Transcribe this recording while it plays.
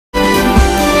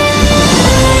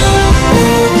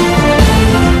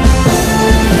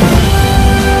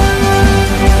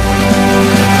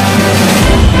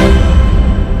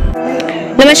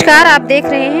नमस्कार, आप देख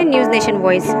रहे हैं news nation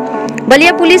voice.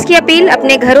 Ballia police की अपील,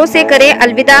 अपने घरों से करें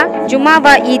अलविदा, जुमा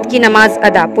व ईद की नमाज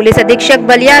अदा। पुलिस अधीक्षक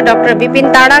बलिया डॉक्टर विपिन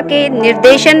ताड़ा के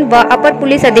निर्देशन व अपर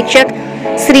पुलिस अधीक्षक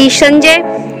श्री संजय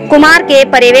कुमार के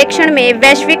पर्यवेक्षण में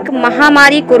वैश्विक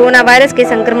महामारी कोरोना वायरस के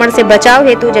संक्रमण से बचाव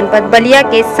हेतु जनपद बलिया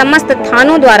के समस्त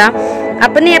थानों द्वारा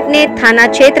अपने अपने थाना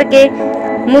क्षेत्र के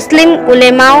मुस्लिम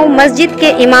उलेमाओं, मस्जिद के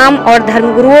इमाम और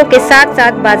धर्मगुरुओं के साथ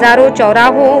साथ बाजारों,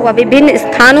 चौराहों व विभिन्न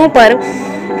स्थानों पर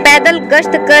पैदल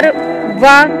गश्त कर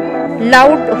व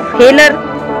लाउड हेलर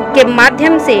के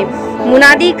माध्यम से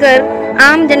मुनादी कर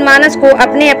आम जनमानस को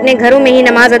अपने अपने घरों में ही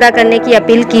नमाज अदा करने की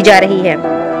अपील की जा रही है।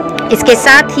 इसके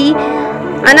साथ ही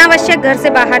अनावश्यक घर से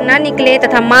बाहर न निकले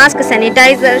तथा मास्क,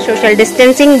 सैनिटाइजर, सोशल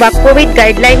डिस्टेंसिंग व कोविड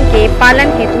गाइडलाइन के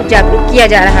पालन हेतु जागरूक किया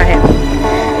जा रहा है।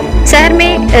 शहर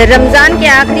में रमजान के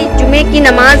आखिरी जुमे की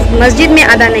नमाज मस्जिद में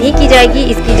अदा नहीं की जाएगी।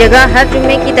 इसकी जगह हर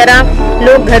जुमे की तरह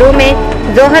लोग घरों में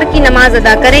जोहर की नमाज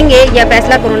अदा करेंगे। यह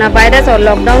फैसला कोरोना वायरस और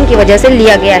लॉकडाउन की वजह से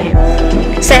लिया गया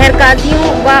है। शहर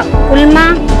काजियों व उलमा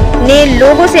ने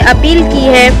लोगों से अपील की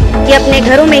है कि अपने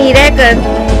घरों में ही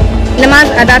रहकर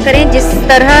नमाज अदा करें। जिस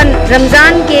तरह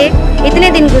रमजान के इतने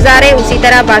दिन गुजारे, उसी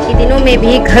तरह बाकी दिनों में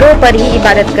भी घरों पर ही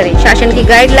इबादत करें। शासन की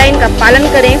गाइडलाइन का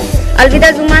पालन करें। अलविदा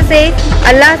जुमा से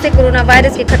अल्लाह से कोरोना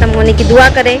वायरस के खत्म होने की दुआ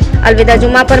करें। अलविदा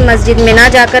जुमा पर मस्जिद में ना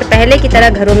जाकर पहले की तरह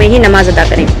घरों में ही नमाज अदा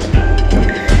करें।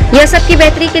 यह सबकी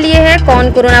बेहतरी के लिए है।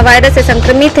 कौन कोरोना वायरस से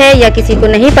संक्रमित है या किसी को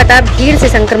नहीं पता। भीड़ से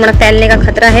संक्रमण फैलने का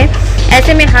खतरा है।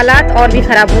 ऐसे में हालात और भी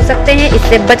खराब हो सकते हैं,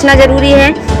 इससे बचना जरूरी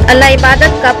है। अल्लाह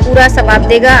इबादत का पूरा सवाब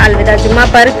देगा। अलविदा जुमा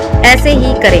पर ऐसे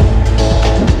ही करें।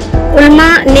 उलमा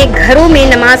ने घरों में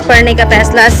नमाज पढ़ने का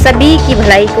फैसला सभी की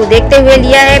भलाई को देखते हुए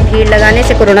लिया है। भीड़ लगाने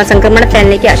से कोरोना संक्रमण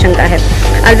फैलने की आशंका है।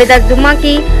 अलविदा जुम्मा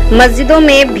की मस्जिदों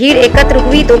में भीड़ एकत्र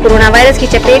हुई तो कोरोना वायरस की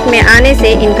चपेट में आने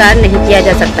से इनकार नहीं किया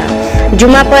जा सकता।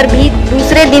 जुम्मा पर भी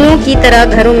दूसरे दिनों की तरह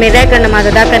घरों में रहकर नमाज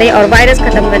अदा करें और वायरस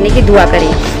खत्म करने की दुआ करें।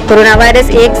 कोरोना वायरस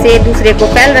एक से दूसरे को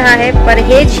फैल रहा है।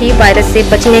 परहेज ही वायरस से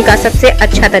बचने का सबसे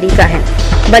अच्छा तरीका है।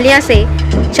 बलिया से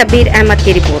शब्बीर अहमद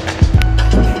की रिपोर्ट।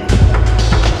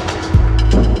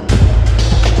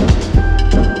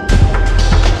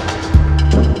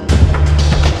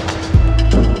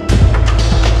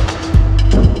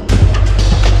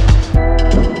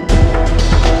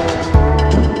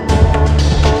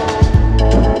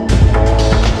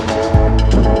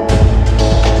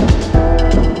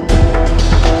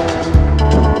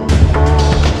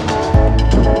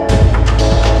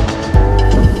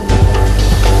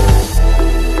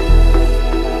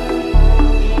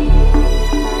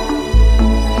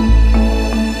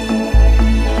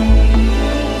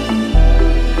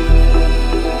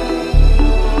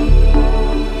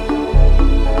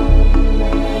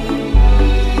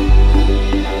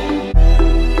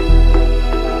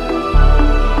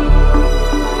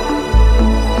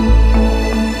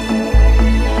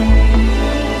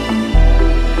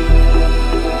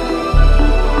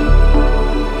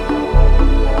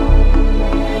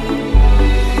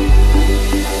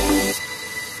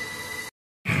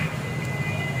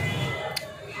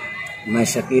 मैं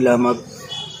शकील अहमद,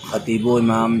 खतीबो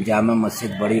इमाम, जामा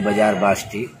मस्जिद बड़ी बाज़ार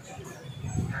बास्टी।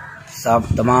 सब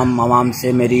तमाम अवाम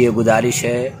से मेरी ये गुजारिश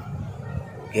है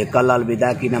कि कल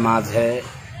अलविदा की नमाज है,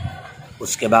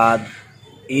 उसके बाद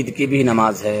ईद की भी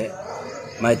नमाज है।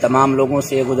 मैं तमाम लोगों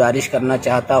से ये गुजारिश करना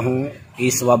चाहता हूँ कि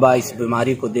इस वबा, इस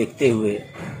बीमारी को देखते हुए,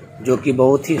 जो कि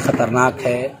बहुत ही ख़तरनाक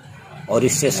है और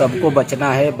इससे सबको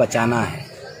बचना है, बचाना है।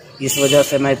 इस वजह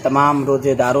से मैं तमाम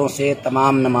रोज़ेदारों से,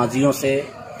 तमाम नमाजियों से,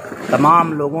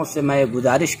 तमाम लोगों से मैं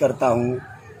गुजारिश करता हूँ,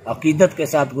 अकीदत के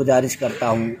साथ गुजारिश करता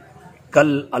हूँ, कल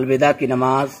अलविदा की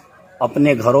नमाज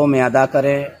अपने घरों में अदा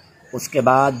करें। उसके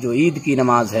बाद जो ईद की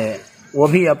नमाज है वो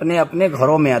भी अपने अपने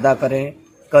घरों में अदा करें।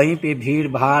 कहीं पे भीड़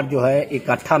भाड़ जो है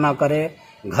इकट्ठा ना करें।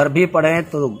 घर भी पढ़ें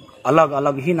तो अलग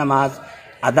अलग ही नमाज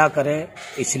अदा करें,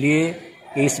 इसलिए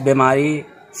कि इस बीमारी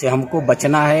से हमको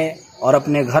बचना है और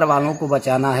अपने घर वालों को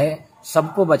बचाना है,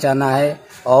 सबको बचाना है।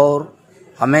 और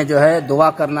हमें जो है दुआ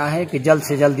करना है कि जल्द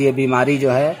से जल्द ये बीमारी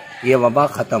जो है, ये वबा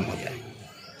ख़त्म हो जाए।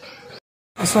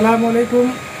 अस्सलाम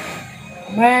वालेकुम।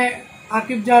 मैं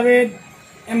आकिब जावेद,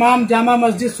 इमाम जामा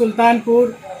मस्जिद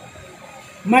सुल्तानपुर।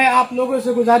 मैं आप लोगों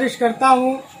से गुजारिश करता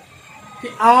हूँ कि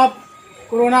आप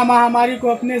कोरोना महामारी को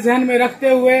अपने जहन में रखते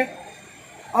हुए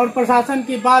और प्रशासन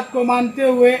की बात को मानते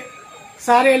हुए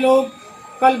सारे लोग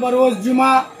कल बरोज़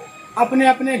जुमा अपने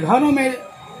अपने घरों में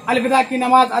अलविदा की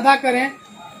नमाज अदा करें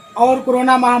और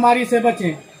कोरोना महामारी से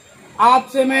बचें।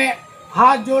 आपसे मैं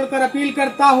हाथ जोड़कर अपील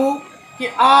करता हूं कि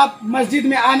आप मस्जिद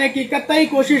में आने की कतई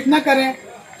कोशिश न करें,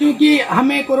 क्योंकि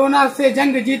हमें कोरोना से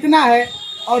जंग जीतना है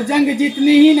और जंग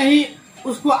जीतनी ही नहीं,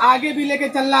 उसको आगे भी लेके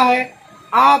चलना है।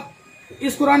 आप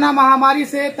इस कोरोना महामारी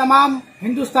से तमाम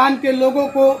हिंदुस्तान के लोगों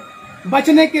को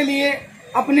बचने के लिए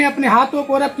अपने अपने हाथों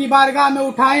को रब की बारगाह में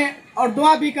उठाएं और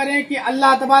दुआ भी करें कि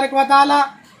अल्लाह तबारक व तआला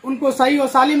उनको सही और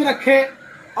सालिम रखे।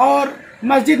 और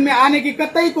मस्जिद में आने की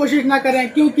कतई कोशिश न करें,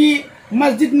 क्योंकि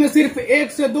मस्जिद में सिर्फ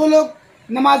 1 से 2 लोग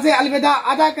नमाज अलविदा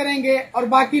अदा करेंगे और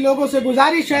बाकी लोगों से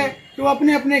गुजारिश है कि वो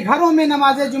अपने अपने घरों में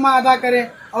नमाज जुमा अदा करें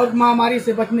और महामारी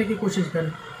से बचने की कोशिश करें।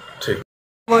 ठीक।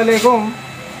 वालेकुम,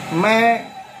 मैं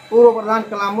पूर्व प्रधान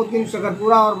कलामुद्दीन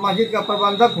शकरपुरा और मस्जिद का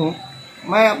प्रबंधक हूँ।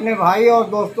 मैं अपने भाई और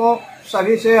दोस्तों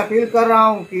सभी से अपील कर रहा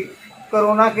हूँ कि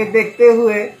कोरोना के देखते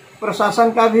हुए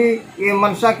प्रशासन का भी ये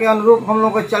मंशा के अनुरूप हम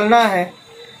लोग को चलना है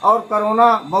और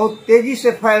कोरोना बहुत तेजी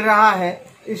से फैल रहा है।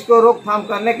 इसको रोकथाम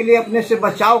करने के लिए अपने से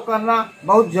बचाव करना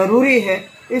बहुत ज़रूरी है।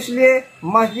 इसलिए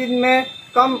मस्जिद में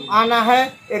कम आना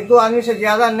है, 1-2 आदमी से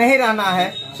ज़्यादा नहीं रहना है।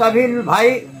 सभी भाई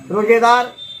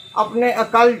रोजेदार अपने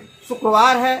कल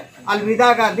शुक्रवार है,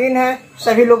 अलविदा का दिन है,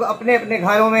 सभी लोग अपने अपने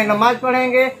घरों में नमाज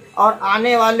पढ़ेंगे और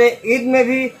आने वाले ईद में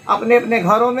भी अपने अपने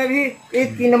घरों में भी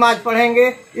ईद की नमाज पढ़ेंगे।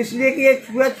 इसलिए कि ये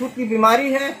छुआछूत की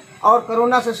बीमारी है और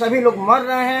कोरोना से सभी लोग मर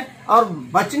रहे हैं और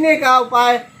बचने का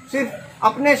उपाय सिर्फ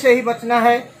अपने से ही बचना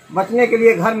है। बचने के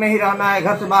लिए घर में ही रहना है,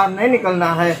 घर से बाहर नहीं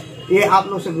निकलना है। ये आप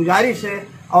लोग से गुजारिश है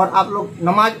और आप लोग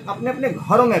नमाज अपने अपने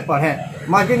घरों में पढ़ें,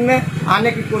 मस्जिद में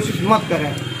आने की कोशिश मत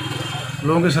करें।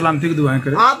 लोगों की सलामती की दुआएं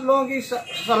करें। आप लोगों की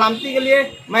सलामती के लिए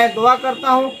मैं दुआ करता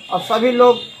हूं और सभी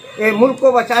लोग मुल्क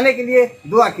को बचाने के लिए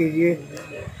दुआ कीजिए।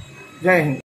 जय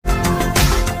हिंद।